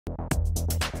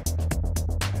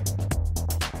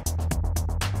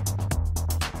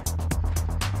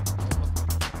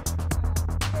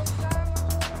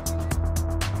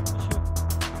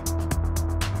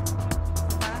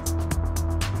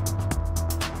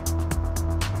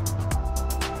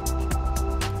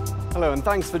Hello and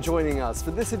thanks for joining us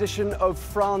for this edition of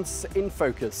France in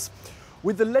Focus.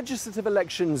 With the legislative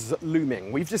elections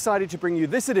looming, we've decided to bring you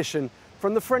this edition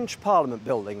from the French Parliament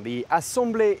building, the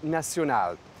Assemblée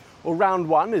Nationale. Well, round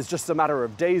one is just a matter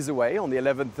of days away on the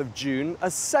 11th of June. A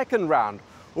second round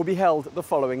will be held the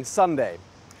following Sunday.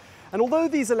 And although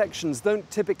these elections don't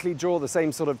typically draw the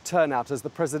same sort of turnout as the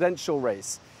presidential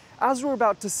race, as we're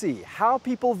about to see, how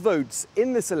people vote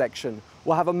in this election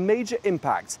will have a major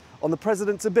impact on the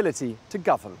president's ability to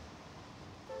govern.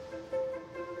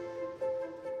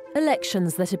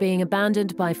 Elections that are being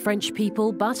abandoned by French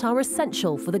people but are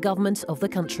essential for the government of the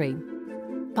country.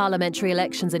 Parliamentary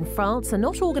elections in France are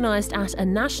not organised at a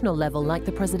national level like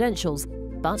the presidentials,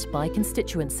 but by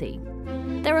constituency.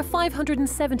 There are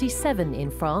 577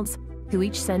 in France who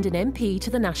each send an MP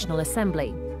to the National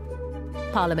Assembly.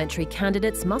 Parliamentary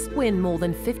candidates must win more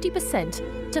than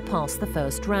 50% to pass the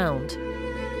first round.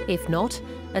 If not,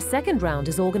 a second round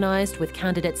is organised with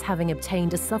candidates having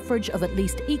obtained a suffrage of at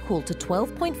least equal to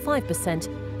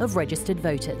 12.5% of registered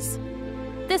voters.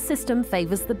 This system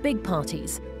favours the big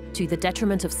parties, to the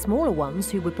detriment of smaller ones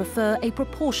who would prefer a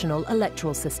proportional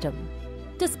electoral system.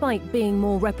 Despite being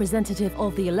more representative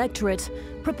of the electorate,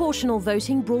 proportional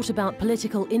voting brought about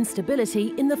political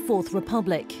instability in the Fourth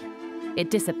Republic. It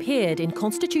disappeared in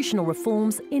constitutional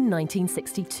reforms in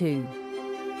 1962.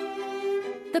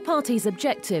 The party's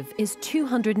objective is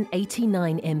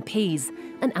 289 MPs,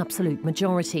 an absolute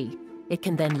majority. It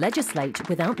can then legislate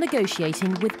without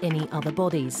negotiating with any other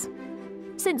bodies.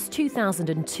 Since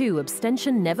 2002,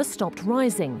 abstention never stopped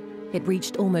rising. It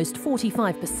reached almost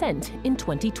 45% in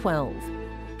 2012.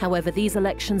 However, these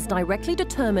elections directly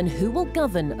determine who will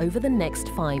govern over the next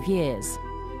 5 years.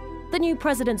 The new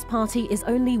president's party is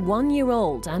only 1 year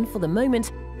old and, for the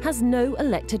moment, has no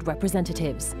elected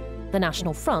representatives. The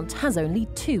National Front has only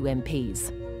 2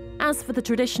 MPs. As for the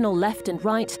traditional left and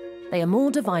right, they are more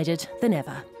divided than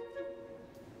ever.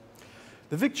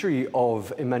 The victory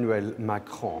of Emmanuel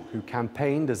Macron, who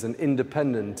campaigned as an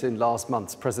independent in last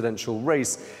month's presidential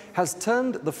race, has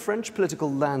turned the French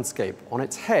political landscape on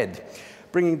its head,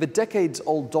 bringing the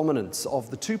decades-old dominance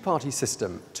of the two-party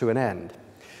system to an end.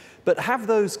 But have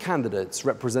those candidates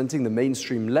representing the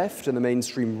mainstream left and the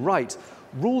mainstream right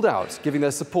ruled out giving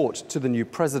their support to the new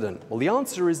president? Well, the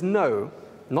answer is no,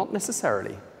 not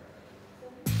necessarily.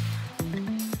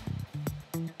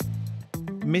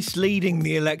 Misleading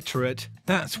the electorate.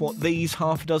 That's what these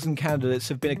half a dozen candidates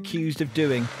have been accused of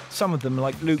doing. Some of them,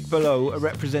 like Luc Belot, are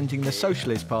representing the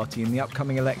Socialist Party in the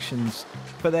upcoming elections.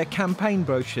 But their campaign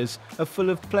brochures are full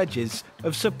of pledges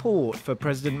of support for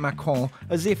President Macron,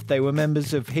 as if they were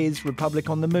members of his Republic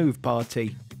on the Move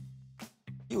party.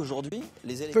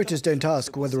 Voters don't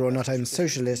ask whether or not I'm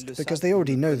socialist because they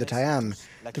already know that I am.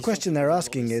 The question they're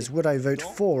asking is, would I vote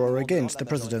for or against the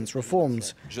president's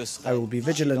reforms? I will be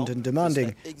vigilant and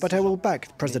demanding, but I will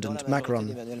back President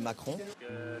Macron.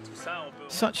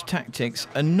 Such tactics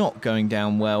are not going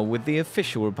down well with the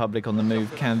official Republic on the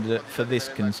Move candidate for this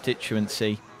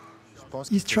constituency.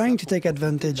 He's trying to take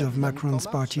advantage of Macron's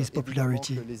party's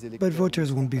popularity, but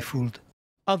voters won't be fooled.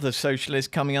 Other socialists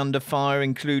coming under fire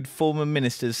include former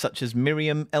ministers such as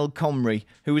Myriam El Khomri,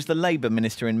 who was the Labour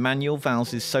minister in Manuel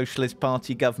Valls's Socialist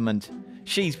Party government.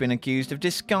 She's been accused of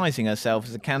disguising herself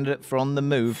as a candidate for On the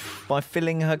Move by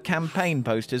filling her campaign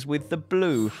posters with the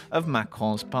blue of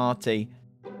Macron's party.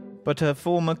 But her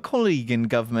former colleague in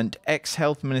government,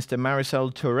 ex-Health Minister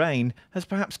Marisol Touraine, has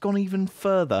perhaps gone even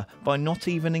further by not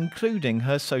even including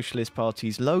her Socialist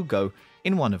Party's logo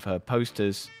in one of her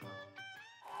posters.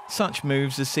 Such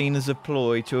moves are seen as a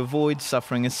ploy to avoid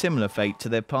suffering a similar fate to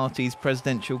their party's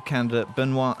presidential candidate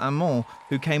Benoît Hamon,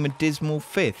 who came a dismal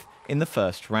 5th in the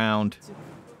first round.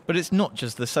 But it's not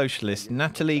just the socialists.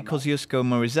 Nathalie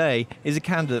Kosciusko-Morizet is a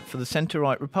candidate for the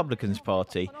centre-right Republicans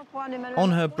Party.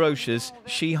 On her brochures,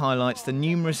 she highlights the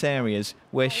numerous areas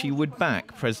where she would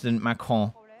back President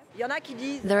Macron.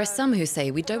 There are some who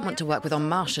say we don't want to work with En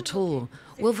Marche at all.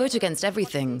 We'll vote against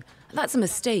everything. That's a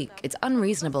mistake. It's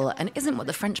unreasonable and isn't what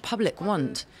the French public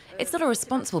want. It's not a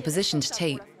responsible position to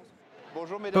take.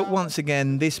 But once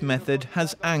again, this method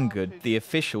has angered the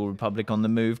official Republic on the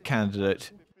Move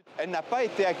candidate.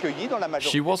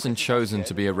 She wasn't chosen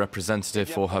to be a representative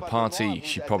for her party.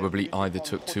 She probably either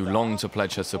took too long to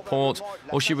pledge her support,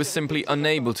 or she was simply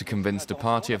unable to convince the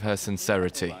party of her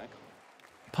sincerity.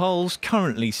 Polls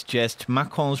currently suggest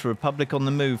Macron's Republic on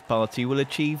the Move party will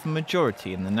achieve a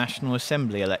majority in the National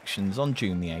Assembly elections on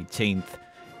June the 18th.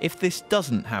 If this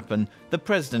doesn't happen, the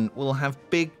president will have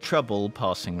big trouble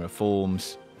passing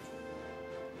reforms.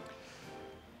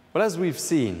 Well, as we've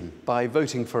seen, by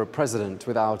voting for a president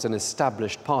without an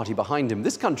established party behind him,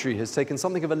 this country has taken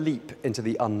something of a leap into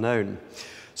the unknown.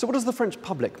 So what does the French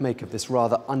public make of this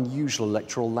rather unusual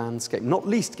electoral landscape, not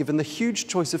least given the huge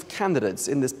choice of candidates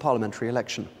in this parliamentary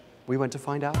election? We went to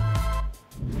find out.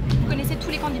 Vous connaissez tous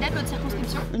les candidats de votre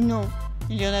circonscription? Non,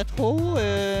 il y en a trop,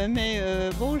 mais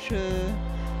bon,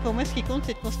 pour moi, ce qui compte,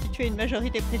 c'est de constituer une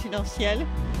majorité présidentielle.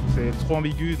 C'est trop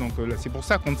ambigu, donc c'est pour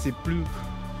ça qu'on ne sait plus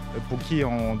pour qui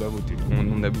on doit voter.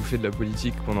 On a bouffé de la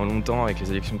politique pendant longtemps avec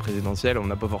les élections présidentielles. On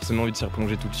n'a pas forcément envie de s'y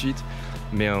replonger tout de suite,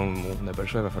 mais on n'a pas le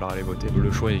choix, il va falloir aller voter. Le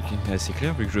choix est assez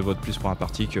clair, vu que je vote plus pour un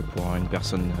parti que pour une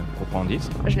personne proprement dite.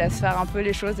 Je laisse faire un peu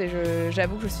les choses et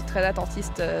j'avoue que je suis très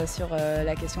attentiste sur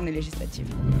la question des législatives.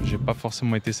 J'ai pas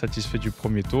forcément été satisfait du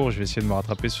premier tour, je vais essayer de me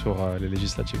rattraper sur les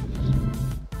législatives.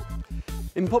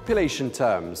 In population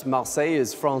terms, Marseille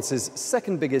is France's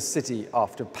second biggest city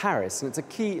after Paris, and it's a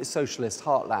key socialist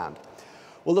heartland.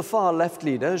 Well, the far-left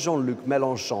leader, Jean-Luc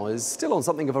Mélenchon, is still on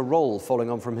something of a roll following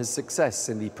on from his success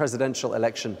in the presidential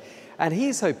election, and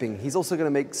he's hoping he's also going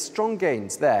to make strong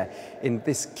gains there in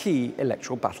this key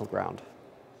electoral battleground.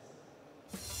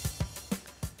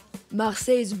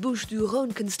 Marseille's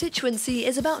Bouches-du-Rhône constituency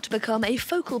is about to become a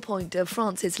focal point of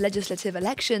France's legislative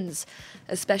elections,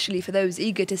 especially for those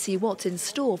eager to see what's in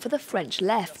store for the French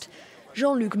left.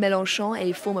 Jean-Luc Mélenchon,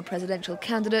 a former presidential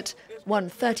candidate, won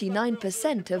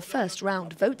 39% of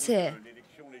first-round votes here.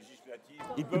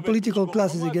 The political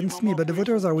class is against me, but the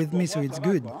voters are with me, so it's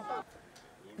good.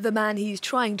 The man he's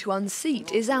trying to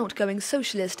unseat is outgoing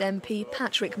socialist MP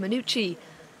Patrick Mannucci.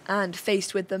 And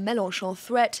faced with the Mélenchon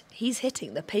threat, he's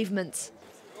hitting the pavements.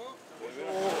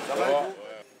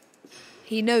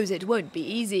 He knows it won't be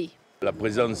easy. The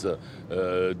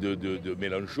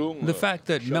fact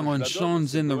that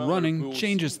Mélenchon's in the running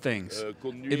changes things.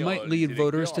 It might lead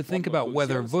voters to think about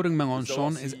whether voting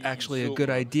Mélenchon is actually a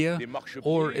good idea,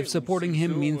 or if supporting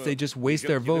him means they just waste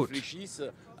their vote.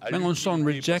 Mélenchon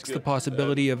rejects the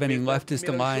possibility of any leftist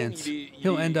alliance.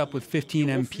 He'll end up with 15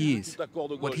 MPs.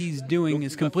 What he's doing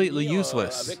is completely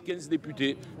useless.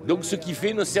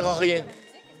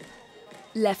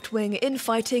 Left-wing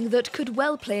infighting that could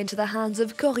well play into the hands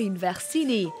of Corinne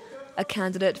Versini, a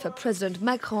candidate for President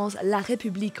Macron's La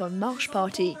République En Marche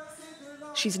party.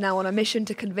 She's now on a mission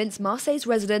to convince Marseille's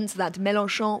residents that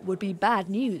Mélenchon would be bad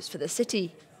news for the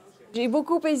city. I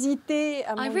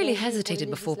really hesitated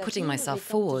before putting myself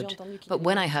forward, but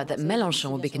when I heard that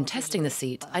Mélenchon would be contesting the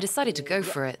seat, I decided to go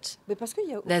for it.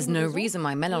 There's no reason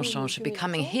why Mélenchon should be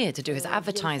coming here to do his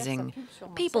advertising.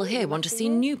 People here want to see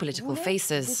new political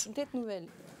faces.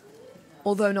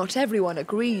 Although not everyone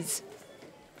agrees.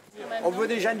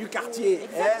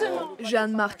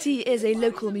 Jeanne Marty is a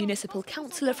local municipal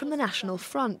councillor from the National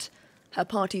Front. Her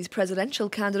party's presidential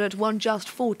candidate won just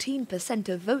 14%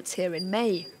 of votes here in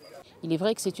May.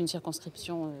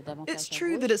 It's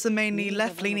true that it's a mainly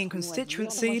left-leaning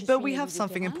constituency, but we have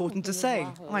something important to say.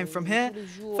 I'm from here.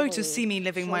 Voters see me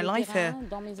living my life here.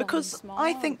 Because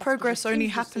I think progress only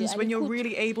happens when you're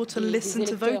really able to listen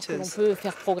to voters. It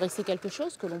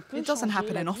doesn't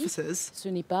happen in offices.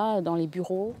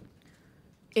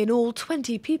 In all,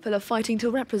 20 people are fighting to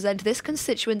represent this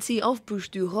constituency of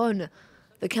Bouches-du-Rhône.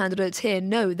 The candidates here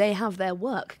know they have their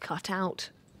work cut out.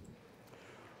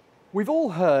 We've all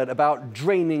heard about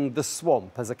draining the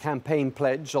swamp as a campaign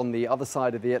pledge on the other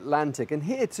side of the Atlantic. And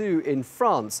here too, in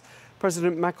France,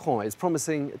 President Macron is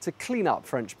promising to clean up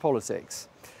French politics.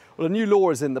 Well, a new law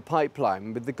is in the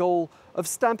pipeline with the goal of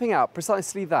stamping out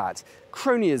precisely that,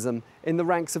 cronyism in the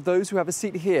ranks of those who have a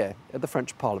seat here at the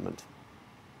French Parliament.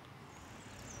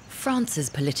 France's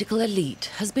political elite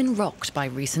has been rocked by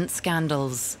recent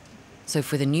scandals. So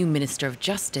for the new Minister of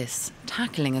Justice,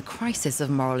 tackling a crisis of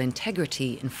moral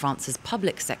integrity in France's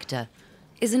public sector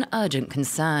is an urgent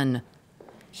concern.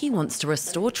 He wants to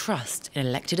restore trust in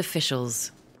elected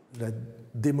officials.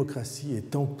 Democracy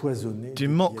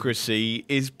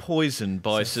is poisoned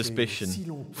by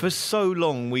suspicion. For so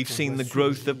long we've seen the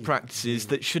growth of practices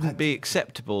that shouldn't be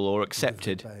acceptable or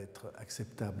accepted.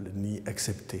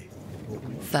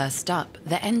 First up,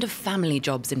 the end of family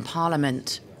jobs in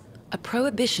Parliament. A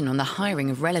prohibition on the hiring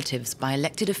of relatives by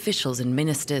elected officials and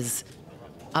ministers.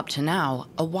 Up to now,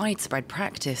 a widespread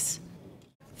practice.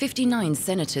 59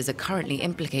 senators are currently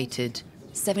implicated,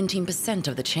 17%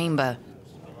 of the chamber.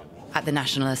 At the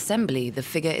National Assembly, the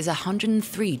figure is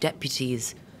 103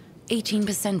 deputies,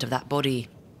 18% of that body.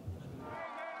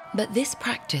 But this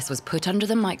practice was put under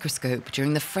the microscope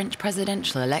during the French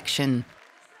presidential election,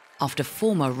 after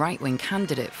former right-wing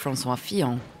candidate François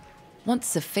Fillon,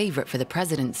 once a favourite for the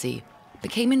presidency,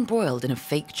 became embroiled in a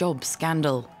fake job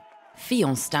scandal.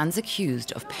 Fillon stands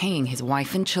accused of paying his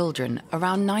wife and children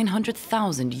around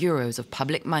 900,000 euros of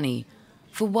public money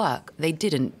for work they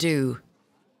didn't do.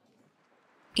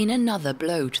 In another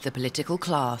blow to the political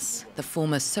class, the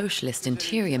former socialist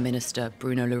interior minister,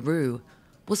 Bruno Le Roux,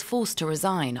 was forced to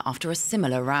resign after a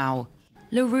similar row.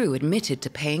 Le Roux admitted to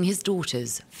paying his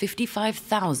daughters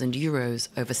 55,000 euros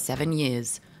over 7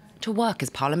 years to work as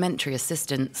parliamentary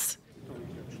assistants.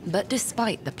 But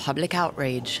despite the public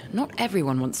outrage, not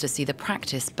everyone wants to see the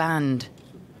practice banned.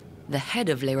 The head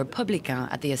of Les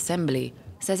Républicains at the Assembly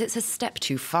says it's a step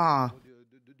too far.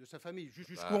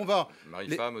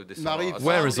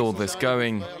 Where is all this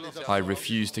going? I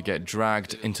refuse to get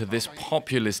dragged into this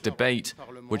populist debate,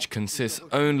 which consists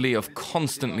only of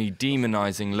constantly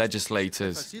demonizing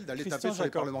legislators.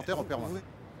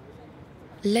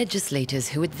 Legislators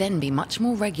who would then be much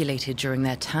more regulated during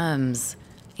their terms,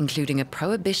 including a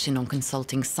prohibition on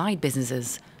consulting side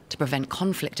businesses to prevent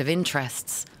conflict of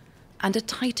interests, and a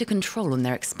tighter control on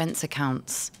their expense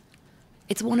accounts.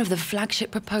 It's one of the flagship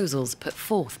proposals put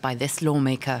forth by this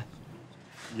lawmaker.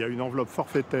 We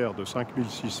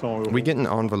get an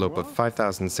envelope of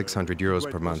 5,600 euros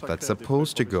per month that's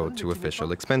supposed to go to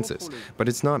official expenses, but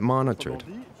it's not monitored.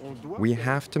 We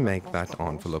have to make that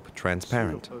envelope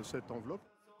transparent.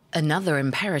 Another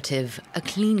imperative, a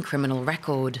clean criminal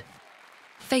record.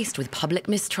 Faced with public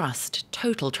mistrust,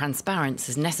 total transparency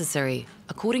is necessary,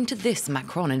 according to this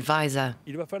Macron advisor.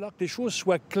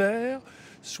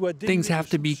 Things have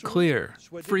to be clear,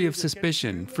 free of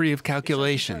suspicion, free of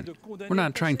calculation. We're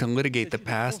not trying to litigate the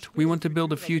past. We want to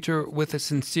build a future with a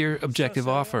sincere, objective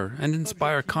offer and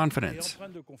inspire confidence.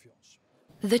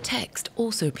 The text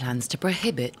also plans to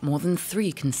prohibit more than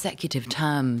 3 consecutive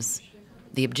terms.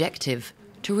 The objective,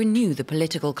 to renew the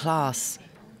political class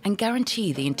and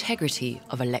guarantee the integrity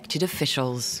of elected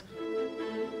officials.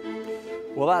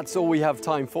 Well, that's all we have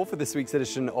time for this week's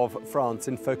edition of France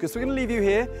in Focus. We're going to leave you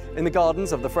here in the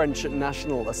gardens of the French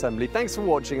National Assembly. Thanks for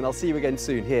watching, and I'll see you again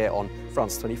soon here on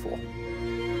France 24.